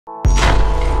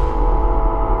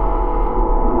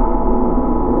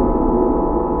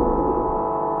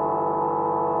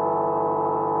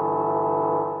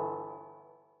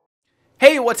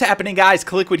what's happening, guys?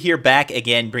 Kliquid here, back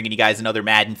again, bringing you guys another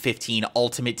Madden 15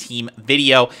 Ultimate Team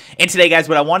video. And today, guys,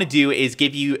 what I want to do is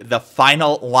give you the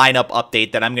final lineup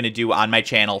update that I'm going to do on my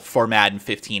channel for Madden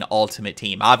 15 Ultimate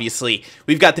Team. Obviously,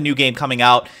 we've got the new game coming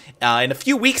out in a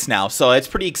few weeks now, so it's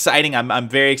pretty exciting. I'm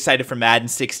very excited for Madden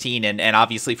 16 and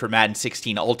obviously for Madden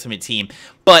 16 Ultimate Team.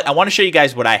 But I want to show you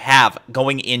guys what I have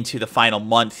going into the final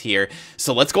month here.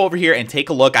 So let's go over here and take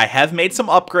a look. I have made some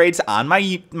upgrades on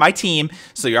my team,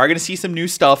 so you are going to see some new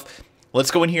stuff.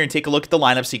 Let's go in here and take a look at the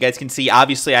lineup so you guys can see.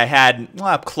 Obviously, I had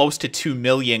close to 2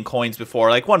 million coins before,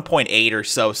 like 1.8 or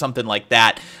so, something like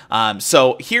that.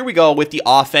 So here we go with the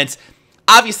offense.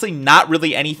 Obviously, not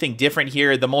really anything different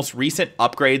here. The most recent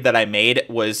upgrade that I made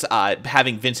was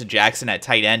having Vincent Jackson at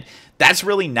tight end. That's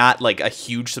really not like a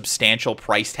huge substantial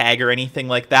price tag or anything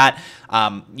like that.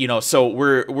 You know, so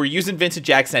we're using Vincent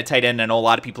Jackson at tight end. I know a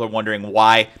lot of people are wondering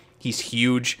why. He's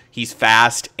huge, he's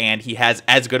fast, and he has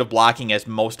as good of blocking as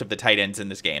most of the tight ends in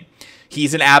this game.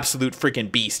 He's an absolute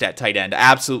freaking beast at tight end.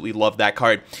 Absolutely love that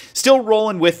card. Still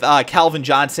rolling with Calvin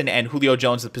Johnson and Julio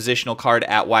Jones, the positional card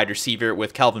at wide receiver,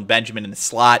 with Kelvin Benjamin in the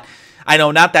slot. I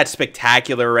know, not that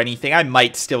spectacular or anything. I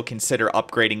might still consider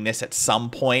upgrading this at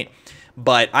some point.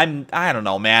 But I don't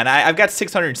know, man. I've got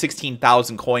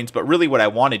 616,000 coins, but really what I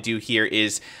want to do here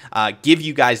is give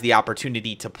you guys the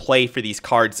opportunity to play for these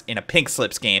cards in a pink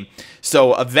slips game.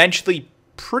 So eventually,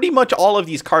 pretty much all of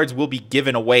these cards will be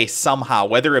given away somehow,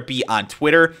 whether it be on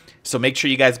Twitter. So make sure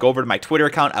you guys go over to my Twitter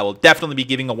account. I will definitely be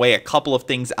giving away a couple of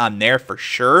things on there for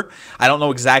sure. I don't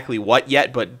know exactly what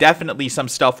yet, but definitely some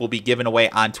stuff will be given away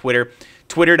on Twitter.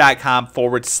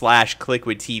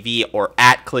 Twitter.com/KliquidTV or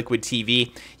at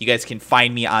KliquidTV. You guys can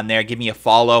find me on there. Give me a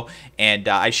follow, and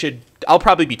I'll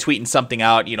probably be tweeting something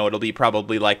out. You know, it'll be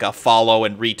probably like a follow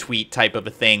and retweet type of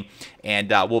a thing, and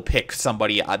we'll pick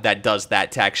somebody that does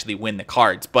that to actually win the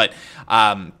cards. But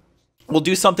we'll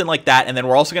do something like that, and then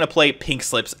we're also going to play pink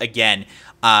slips again.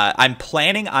 I'm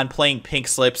planning on playing pink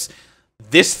slips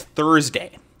this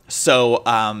Thursday, so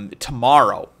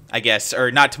tomorrow, I guess,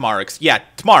 or not tomorrow. Yeah,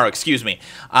 tomorrow, excuse me,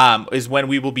 is when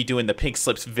we will be doing the pink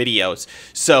slips videos.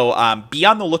 So be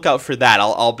on the lookout for that.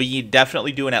 I'll be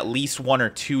definitely doing at least 1 or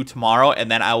 2 tomorrow, and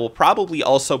then I will probably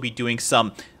also be doing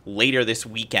some later this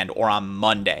weekend or on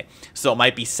Monday. So it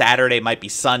might be Saturday, it might be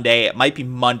Sunday, it might be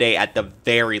Monday at the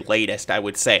very latest, I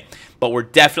would say. But we're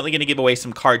definitely going to give away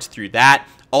some cards through that.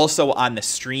 Also on the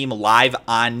stream live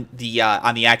on the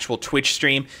actual Twitch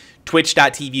stream.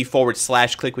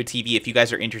 Twitch.tv/KliquidTV if you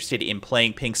guys are interested in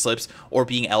playing pink slips or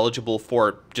being eligible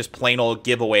for just plain old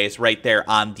giveaways right there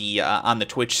on the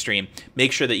Twitch stream.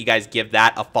 Make sure that you guys give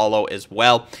that a follow as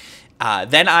well.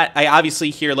 Then I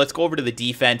obviously here, let's go over to the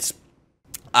defense.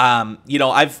 You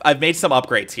know, I've made some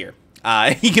upgrades here.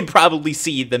 You can probably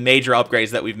see the major upgrades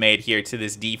that we've made here to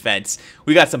this defense.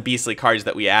 We got some beastly cards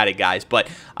that we added, guys, but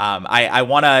I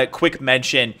want to quick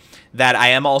mention that I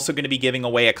am also going to be giving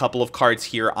away a couple of cards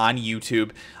here on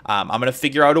YouTube. I'm going to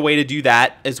figure out a way to do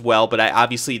that as well, but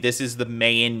obviously this is the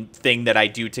main thing that I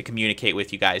do to communicate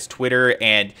with you guys. Twitter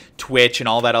and Twitch and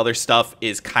all that other stuff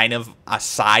is kind of a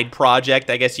side project,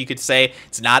 I guess you could say.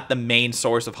 It's not the main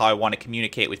source of how I want to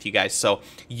communicate with you guys. So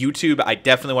YouTube, I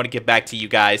definitely want to give back to you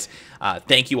guys.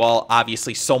 Thank you all,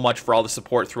 obviously, so much for all the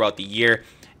support throughout the year.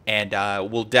 And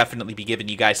we'll definitely be giving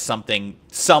you guys something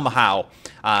somehow.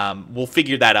 We'll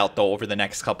figure that out, though, over the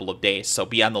next couple of days. So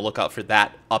be on the lookout for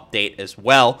that update as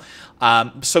well.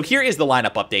 So here is the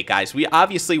lineup update, guys.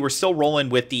 We're still rolling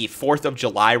with the 4th of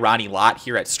July Ronnie Lott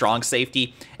here at strong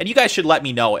safety. And you guys should let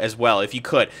me know as well, if you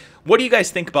could. What do you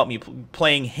guys think about me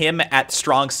playing him at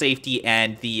strong safety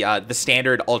and the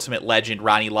standard Ultimate Legend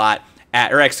Ronnie Lott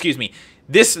at, or excuse me,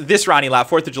 This Ronnie Lott,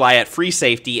 4th of July, at free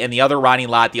safety, and the other Ronnie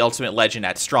Lott, the Ultimate Legend,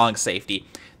 at strong safety?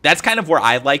 That's kind of where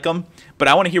I like them, but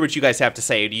I want to hear what you guys have to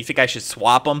say. Do you think I should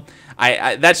swap them?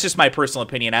 That's just my personal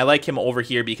opinion. I like him over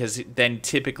here because then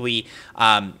typically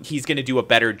he's going to do a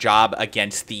better job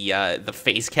against the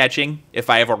face catching. If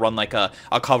I ever run like a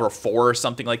cover 4 or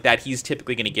something like that, he's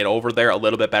typically going to get over there a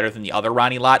little bit better than the other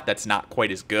Ronnie Lott. That's not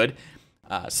quite as good.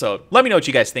 So let me know what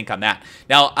you guys think on that.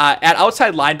 Now, at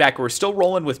outside linebacker, we're still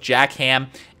rolling with Jack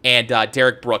Ham and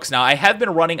Derek Brooks. Now, I have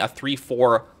been running a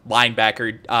 3-4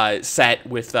 linebacker set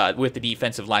with the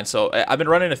defensive line. So I've been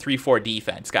running a 3-4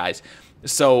 defense, guys.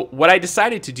 So what I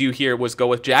decided to do here was go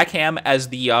with Jack Ham as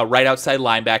the right outside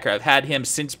linebacker. I've had him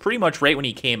since pretty much right when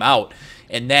he came out.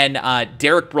 And then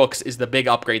Derek Brooks is the big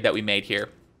upgrade that we made here.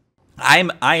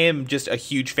 I am just a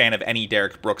huge fan of any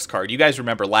Derrick Brooks card. You guys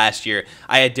remember last year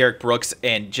I had Derrick Brooks,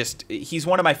 and just he's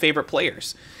one of my favorite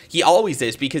players. He always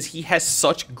is, because he has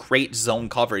such great zone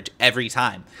coverage every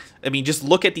time. I mean, just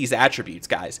look at these attributes,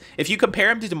 guys. If you compare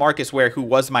him to DeMarcus Ware, who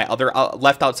was my other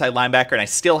left outside linebacker, and I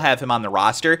still have him on the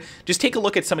roster, just take a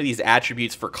look at some of these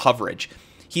attributes for coverage.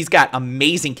 He's got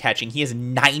amazing catching. He has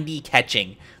 90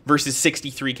 catching versus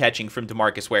 63 catching from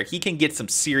DeMarcus Ware. He can get some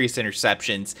serious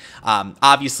interceptions.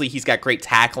 Obviously, he's got great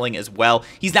tackling as well.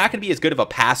 He's not going to be as good of a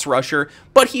pass rusher,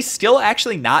 but he's still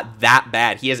actually not that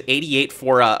bad. He has 88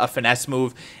 for a finesse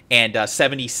move and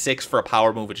 76 for a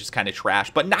power move, which is kind of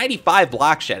trash, but 95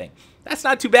 block shedding. That's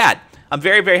not too bad. I'm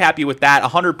very, very happy with that.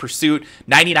 100 pursuit,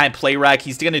 99 play rec.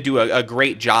 He's going to do a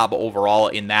great job overall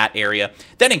in that area.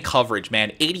 Then in coverage,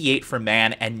 man, 88 for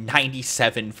man and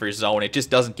 97 for zone. It just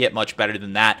doesn't get much better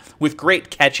than that. With great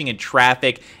catching in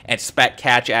traffic and spec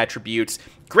catch attributes.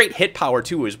 Great hit power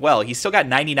too as well. He's still got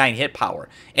 99 hit power.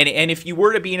 And if you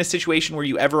were to be in a situation where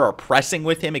you ever are pressing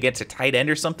with him against a tight end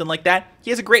or something like that,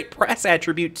 he has a great press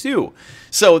attribute too.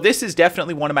 So this is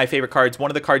definitely one of my favorite cards, one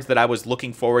of the cards that I was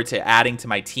looking forward to adding to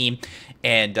my team.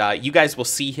 And you guys will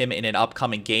see him in an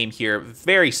upcoming game here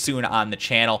very soon on the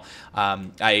channel.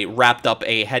 I wrapped up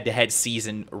a head-to-head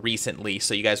season recently,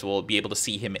 so you guys will be able to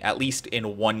see him at least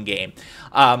in one game.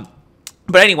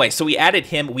 But anyway, so we added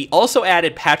him. We also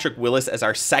added Patrick Willis as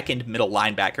our second middle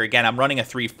linebacker. Again, I'm running a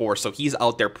 3-4, so he's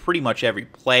out there pretty much every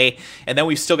play. And then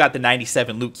we've still got the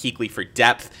 97 Luke Kuechly for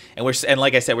depth. And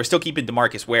like I said, we're still keeping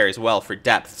DeMarcus Ware as well for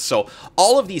depth. So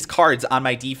all of these cards on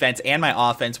my defense and my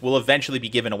offense will eventually be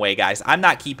given away, guys. I'm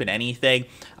not keeping anything.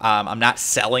 I'm not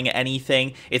selling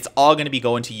anything. It's all going to be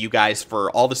going to you guys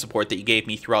for all the support that you gave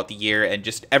me throughout the year and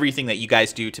just everything that you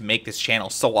guys do to make this channel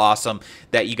so awesome,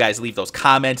 that you guys leave those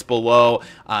comments below.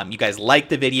 You guys like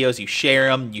the videos, you share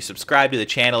them, you subscribe to the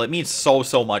channel. It means so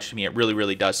much to me. It really,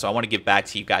 really does. So I want to give back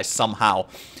to you guys somehow.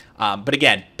 But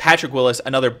again, Patrick Willis,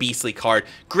 another beastly card.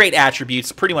 Great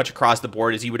attributes pretty much across the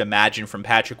board, as you would imagine from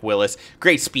Patrick Willis.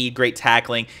 Great speed, great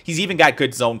tackling. He's even got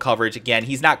good zone coverage. Again,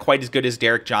 he's not quite as good as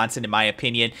Derrick Johnson, in my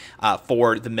opinion,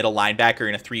 for the middle linebacker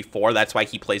in a 3-4. That's why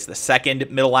he plays the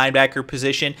second middle linebacker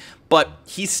position. But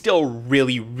he's still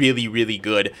really, really, really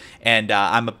good, and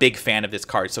I'm a big fan of this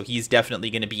card, so he's definitely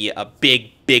going to be a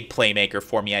big playmaker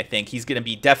for me, I think. He's going to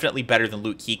be definitely better than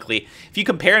Luke Kuechly. If you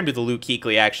compare him to the Luke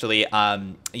Kuechly, actually,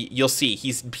 you'll see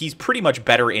he's pretty much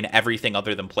better in everything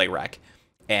other than play rec.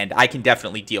 And I can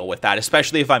definitely deal with that,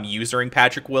 especially if I'm using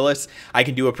Patrick Willis. I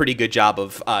can do a pretty good job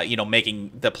of,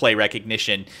 making the play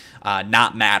recognition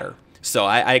not matter. So,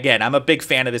 again, I'm a big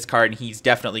fan of this card, and he's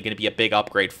definitely going to be a big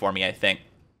upgrade for me, I think.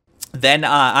 Then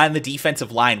on the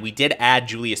defensive line, we did add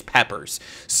Julius Peppers.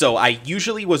 So I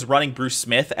usually was running Bruce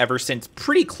Smith ever since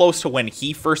pretty close to when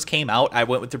he first came out. I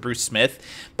went with the Bruce Smith,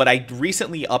 but I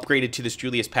recently upgraded to this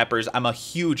Julius Peppers. I'm a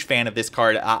huge fan of this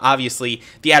card. Obviously,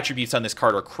 the attributes on this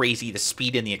card are crazy. The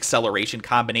speed and the acceleration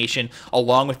combination,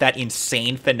 along with that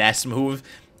insane finesse move.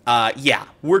 Yeah,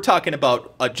 we're talking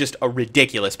about just a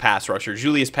ridiculous pass rusher.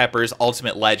 Julius Peppers,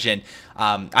 ultimate legend.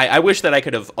 I wish that I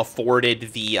could have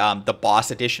afforded the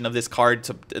boss edition of this card,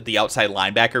 to the outside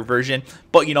linebacker version,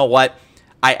 but you know what?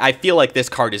 I feel like this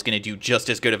card is going to do just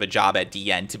as good of a job at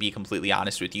DN, to be completely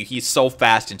honest with you. He's so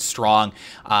fast and strong,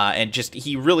 and just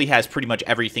he really has pretty much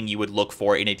everything you would look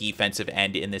for in a defensive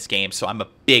end in this game. So I'm a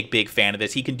big fan of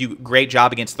this. He can do a great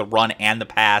job against the run and the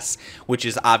pass, which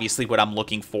is obviously what I'm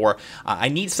looking for. I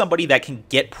need somebody that can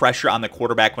get pressure on the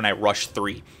quarterback when I rush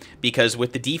 3. Because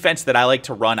with the defense that I like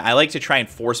to run, I like to try and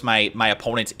force my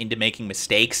opponents into making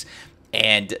mistakes.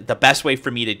 And the best way for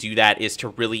me to do that is to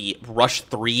really rush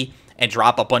 3 and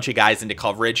drop a bunch of guys into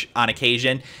coverage on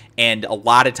occasion. And a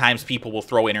lot of times people will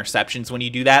throw interceptions when you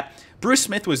do that. Bruce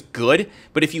Smith was good,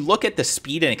 but if you look at the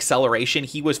speed and acceleration,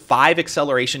 he was 5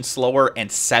 acceleration slower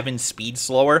and 7 speed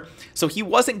slower. So he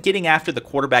wasn't getting after the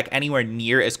quarterback anywhere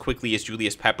near as quickly as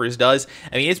Julius Peppers does.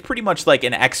 I mean, it's pretty much like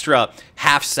an extra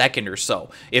half second or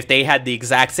so. If they had the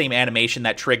exact same animation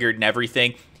that triggered and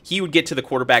everything, he would get to the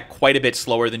quarterback quite a bit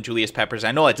slower than Julius Peppers.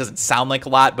 I know it doesn't sound like a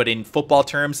lot, but in football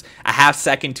terms, a half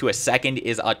second to a second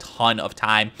is a ton of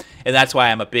time. And that's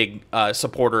why I'm a big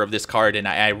supporter of this card, and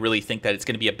I really think that it's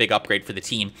going to be a big upgrade for the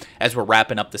team as we're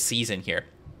wrapping up the season here.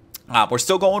 We're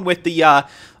still going with the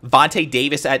Vontae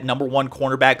Davis at #1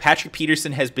 cornerback. Patrick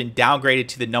Peterson has been downgraded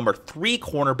to the #3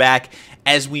 cornerback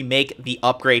as we make the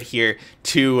upgrade here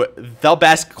to the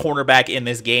best cornerback in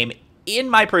this game, in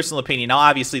my personal opinion. Now,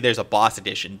 obviously, there's a boss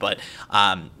edition, but,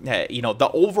 the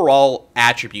overall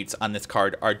attributes on this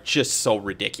card are just so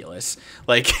ridiculous.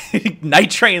 Like, Night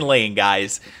Train Lane,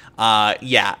 guys.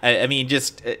 Yeah, I mean,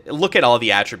 just look at all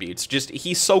the attributes. Just,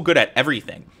 he's so good at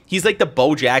everything. He's like the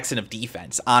Bo Jackson of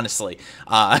defense, honestly.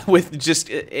 With just,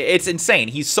 it's insane.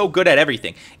 He's so good at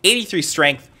everything. 83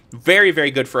 strength. Very,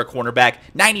 very good for a cornerback.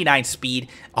 99 speed,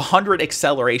 100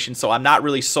 acceleration, so I'm not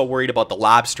really so worried about the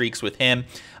lob streaks with him.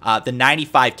 The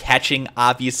 95 catching,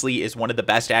 obviously, is one of the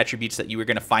best attributes that you are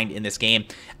going to find in this game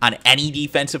on any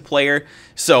defensive player,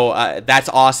 so that's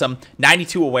awesome.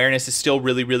 92 awareness is still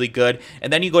really, really good.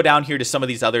 And then you go down here to some of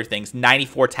these other things.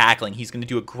 94 tackling, he's going to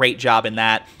do a great job in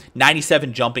that.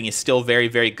 97 jumping is still very,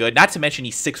 very good. Not to mention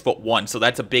he's 6'1", so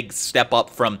that's a big step up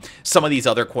from some of these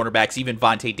other cornerbacks, even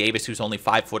Vontae Davis, who's only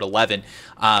 5'11".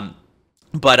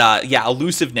 Yeah,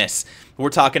 elusiveness. We're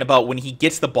talking about when he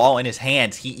gets the ball in his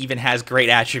hands, he even has great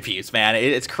attributes, man.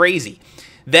 It's crazy.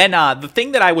 Then the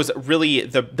thing that I was really,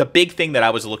 the big thing that I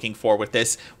was looking for with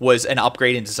this was an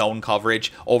upgrade in zone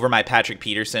coverage over my Patrick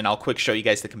Peterson. I'll quick show you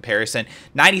guys the comparison.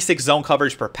 96 zone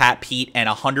coverage for Pat Pete and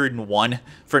 101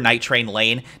 for Night Train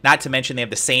Lane. Not to mention they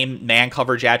have the same man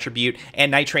coverage attribute,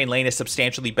 and Night Train Lane is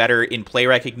substantially better in play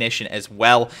recognition as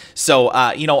well.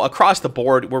 So, you know, across the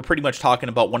board, we're pretty much talking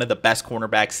about one of the best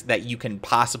cornerbacks that you can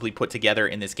possibly put together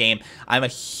in this game. I'm a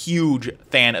huge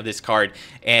fan of this card,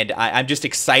 and I'm just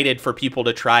excited for people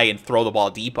to try and throw the ball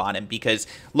deep on him because,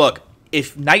 look,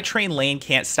 if Night Train Lane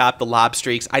can't stop the lob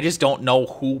streaks, I just don't know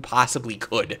who possibly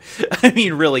could. I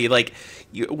mean, really, like,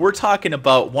 we're talking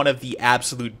about one of the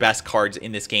absolute best cards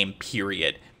in this game,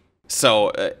 period.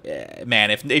 So,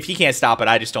 man, if he can't stop it,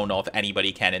 I just don't know if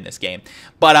anybody can in this game.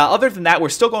 But other than that, we're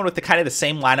still going with the kind of the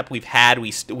same lineup we've had.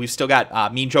 We've still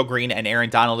got Mean Joe Green and Aaron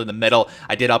Donald in the middle.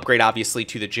 I did upgrade, obviously,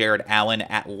 to the Jared Allen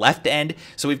at left end.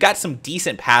 So we've got some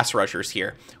decent pass rushers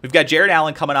here. We've got Jared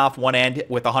Allen coming off one end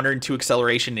with 102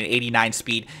 acceleration and 89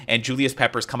 speed, and Julius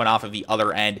Peppers coming off of the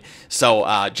other end.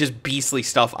 So just beastly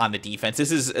stuff on the defense.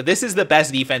 This is the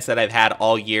best defense that I've had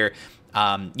all year.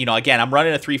 You know, again, I'm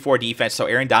running a 3-4 defense, so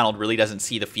Aaron Donald really doesn't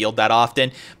see the field that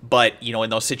often. But, you know, in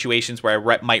those situations where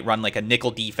I might run like a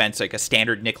nickel defense, like a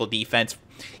standard nickel defense,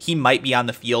 he might be on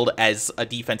the field as a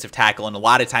defensive tackle. And a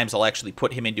lot of times I'll actually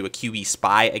put him into a QB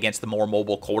spy against the more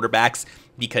mobile quarterbacks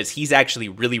because he's actually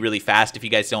really, really fast. If you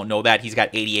guys don't know that, he's got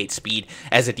 88 speed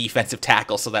as a defensive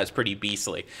tackle, so that's pretty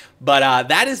beastly. But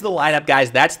that is the lineup, guys.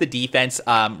 That's the defense.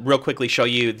 Real quickly show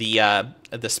you the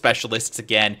specialists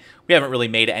again. We haven't really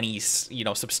made any, you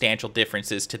know, substantial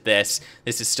differences to this.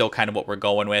 This is still kind of what we're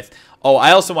going with. Oh,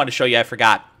 I also want to show you, I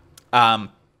forgot,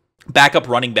 backup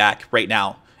running back right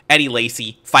now. Eddie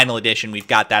Lacy, final edition. We've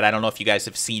got that. I don't know if you guys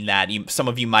have seen that. Some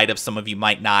of you might have, some of you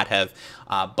might not have.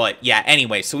 But yeah,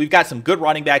 anyway, so we've got some good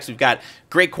running backs. We've got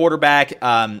great quarterback,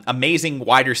 amazing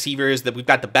wide receivers. That we've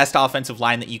got the best offensive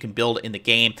line that you can build in the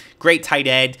game. Great tight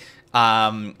end.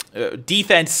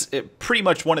 Defense, pretty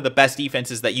much one of the best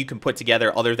defenses that you can put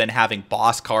together other than having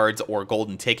boss cards or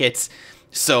golden tickets.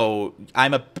 So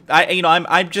I'm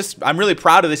really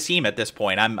proud of this team at this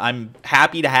point. I'm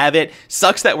happy to have it.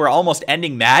 Sucks that we're almost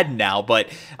ending Madden now, but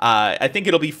I think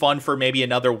it'll be fun for maybe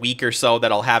another week or so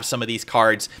that I'll have some of these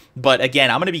cards. But again,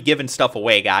 I'm going to be giving stuff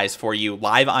away, guys, for you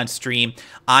live on stream,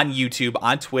 on YouTube,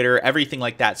 on Twitter, everything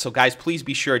like that. So guys, please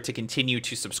be sure to continue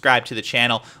to subscribe to the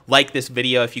channel, like this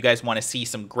video if you guys want to see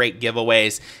some great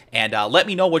giveaways, and let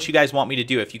me know what you guys want me to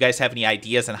do. If you guys have any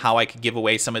ideas on how I could give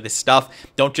away some of this stuff,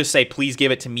 don't just say please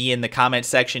give it to me in the comment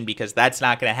section, because that's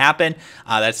not going to happen.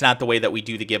 That's not the way that we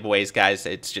do the giveaways, guys.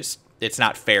 It's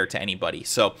not fair to anybody.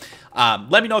 So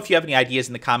let me know if you have any ideas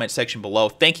in the comment section below.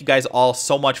 Thank you guys all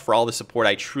so much for all the support.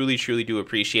 I truly, truly do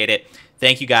appreciate it.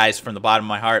 Thank you guys from the bottom of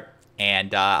my heart.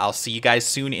 And I'll see you guys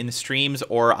soon in the streams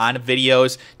or on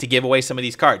videos to give away some of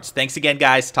these cards. Thanks again,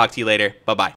 guys. Talk to you later. Bye-bye.